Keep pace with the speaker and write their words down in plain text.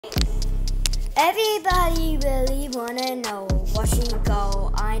Everybody really wanna know where she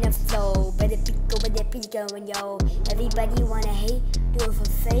go on the flow. Better be going, yo. Everybody wanna hate, do it for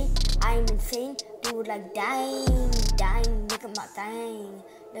fake. I'm insane, do it like dying, look at my thing.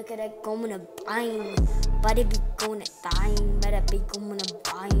 Look at it going to bang. Better be going to dying, better be going to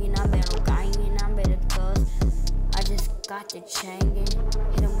bang. I'm better dying, I'm better cause I just got the chain. Hit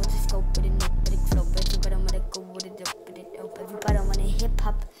him with the scope, with it, nope, with it, flow, everybody wanna go with it, dope, with it, dope. Everybody wanna hip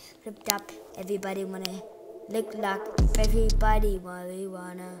hop, flip top. Everybody wanna lick lock. Everybody really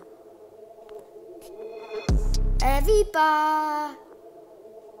wanna.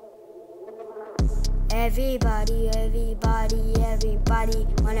 Everybody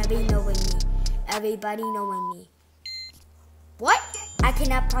wanna be knowing me. Everybody knowing me. What? I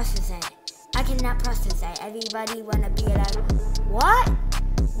cannot process that. Everybody wanna be like, what?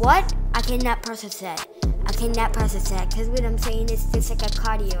 I cannot process that. Cause what I'm saying is just like a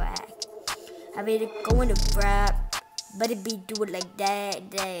cardio act. I better go into rap, but it be do it like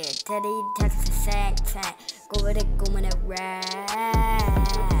that. Tell you text a sack. Go with it, go in a rap.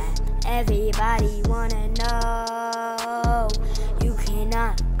 Everybody wanna know. You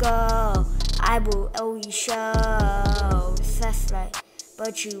cannot go. I will always show. That's right.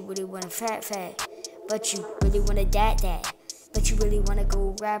 But you really wanna fat. But you really wanna dat. But you really wanna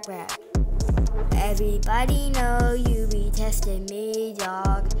go rap. Everybody know you be testing me,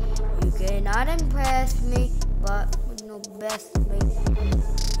 dog. You cannot impress me, but with no best me.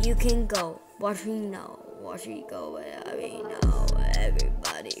 You can go, watch me know. Watch me go, where we know.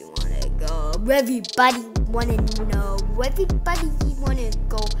 Everybody wanna go. Everybody wanna know. Everybody wanna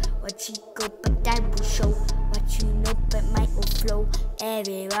go. Watch you go, but that will show. What you know, but might will flow.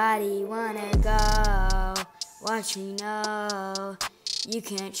 Everybody wanna go. Watch me know. You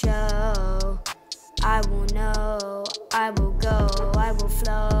can't show. I will know, I will go, I will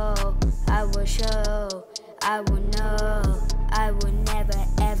flow, I will show, I will know, I will never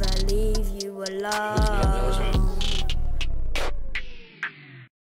ever leave you alone.